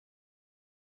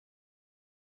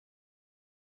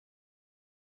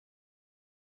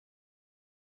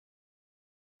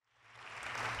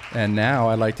And now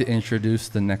I'd like to introduce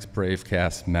the next Brave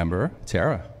cast member,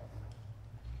 Tara.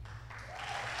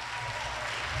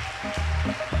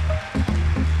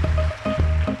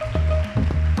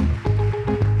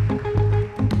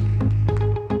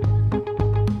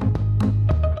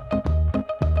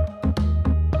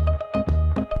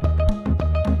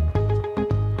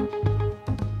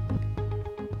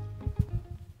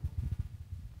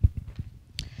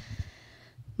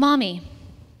 Mommy,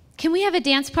 can we have a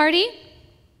dance party?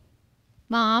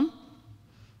 Mom,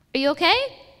 are you okay?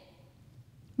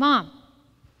 Mom,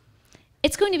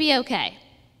 it's going to be okay.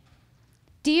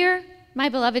 Dear my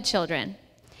beloved children,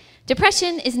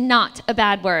 depression is not a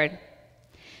bad word.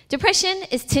 Depression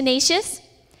is tenacious,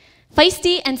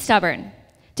 feisty, and stubborn.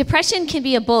 Depression can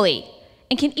be a bully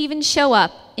and can even show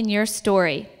up in your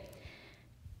story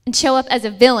and show up as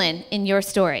a villain in your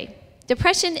story.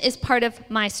 Depression is part of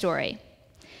my story.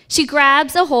 She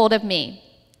grabs a hold of me,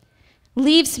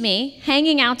 leaves me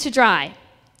hanging out to dry.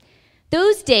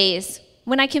 Those days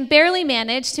when I can barely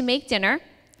manage to make dinner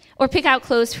or pick out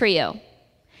clothes for you.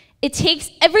 It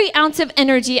takes every ounce of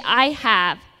energy I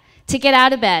have to get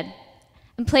out of bed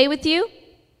and play with you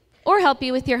or help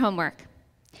you with your homework.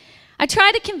 I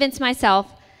try to convince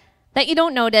myself that you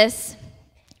don't notice,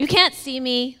 you can't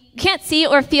see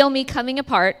or feel me coming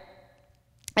apart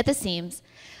at the seams,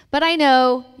 but I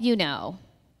know you know.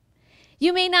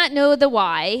 You may not know the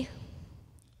why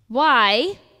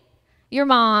your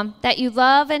mom that you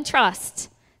love and trust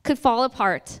could fall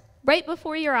apart right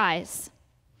before your eyes.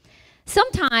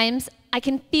 Sometimes I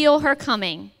can feel her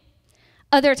coming.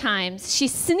 Other times she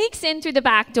sneaks in through the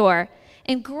back door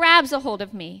and grabs a hold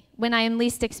of me when I am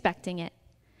least expecting it.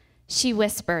 She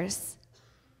whispers,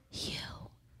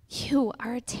 you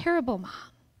are a terrible mom.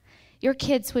 Your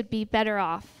kids would be better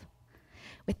off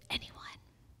with anyone.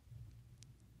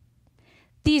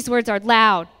 These words are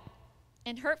loud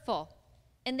and hurtful,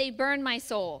 and they burn my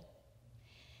soul.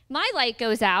 My light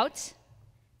goes out,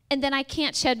 and then I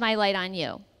can't shed my light on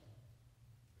you.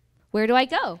 Where do I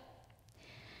go?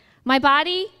 My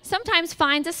body sometimes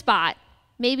finds a spot,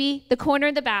 maybe the corner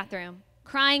of the bathroom,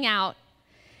 crying out,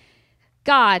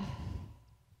 God,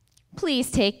 please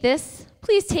take this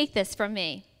from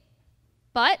me.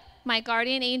 But my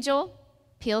guardian angel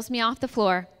peels me off the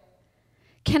floor.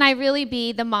 Can I really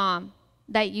be the mom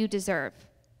that you deserve?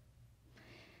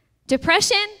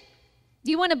 Depression,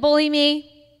 do you want to bully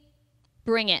me?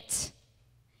 Bring it.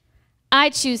 I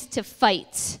choose to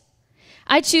fight.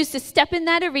 I choose to step in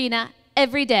that arena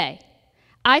every day.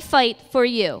 I fight for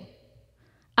you.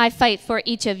 I fight for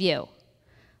each of you.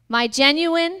 My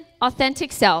genuine,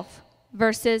 authentic self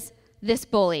versus this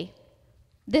bully,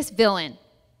 this villain.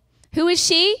 Who is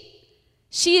she?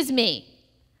 She is me,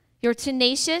 your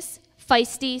tenacious,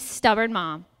 feisty, stubborn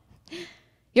mom.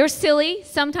 Your silly,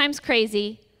 sometimes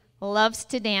crazy, loves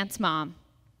to dance mom.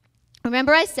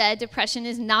 Remember I said depression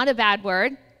is not a bad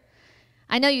word?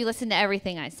 I know you listen to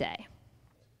everything I say.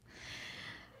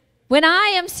 When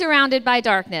I am surrounded by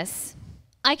darkness,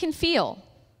 I can feel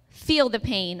the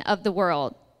pain of the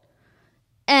world,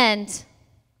 and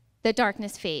the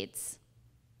darkness fades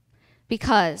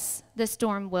because the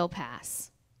storm will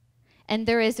pass, and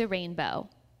there is a rainbow.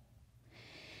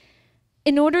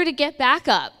 In order to get back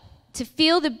up, to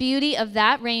feel the beauty of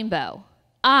that rainbow,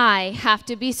 I have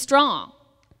to be strong,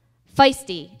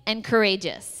 feisty, and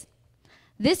courageous.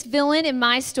 This villain in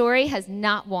my story has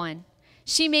not won.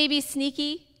 She may be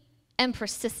sneaky and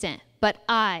persistent, but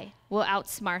I will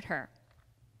outsmart her.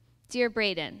 Dear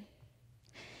Braden,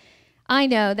 I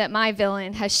know that my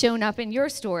villain has shown up in your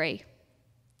story.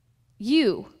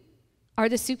 You are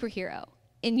the superhero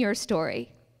in your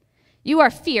story. You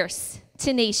are fierce,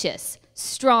 tenacious,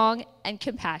 strong, and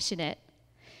compassionate.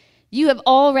 You have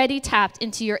already tapped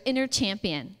into your inner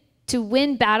champion to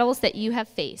win battles that you have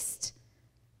faced.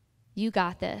 You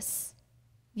got this.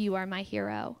 You are my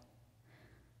hero.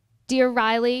 Dear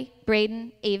Riley,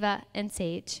 Braden, Ava, and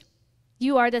Sage,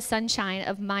 you are the sunshine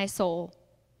of my soul,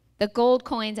 the gold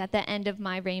coins at the end of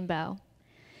my rainbow.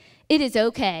 It is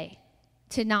okay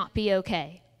to not be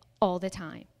okay all the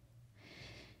time.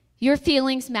 Your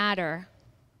feelings matter.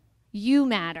 You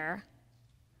matter.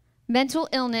 Mental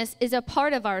illness is a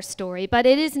part of our story, but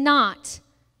it is not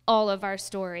all of our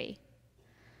story.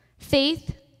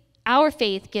 Our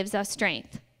faith gives us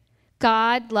strength.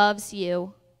 God loves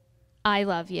you. I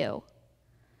love you.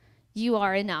 You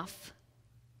are enough.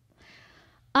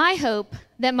 I hope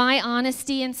that my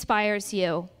honesty inspires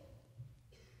you.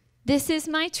 This is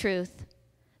my truth.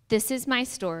 This is my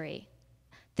story.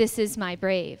 This is my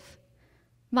brave.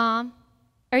 Mom,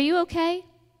 are you okay?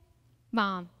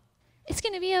 Mom, it's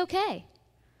going to be okay.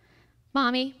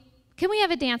 Mommy, can we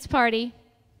have a dance party?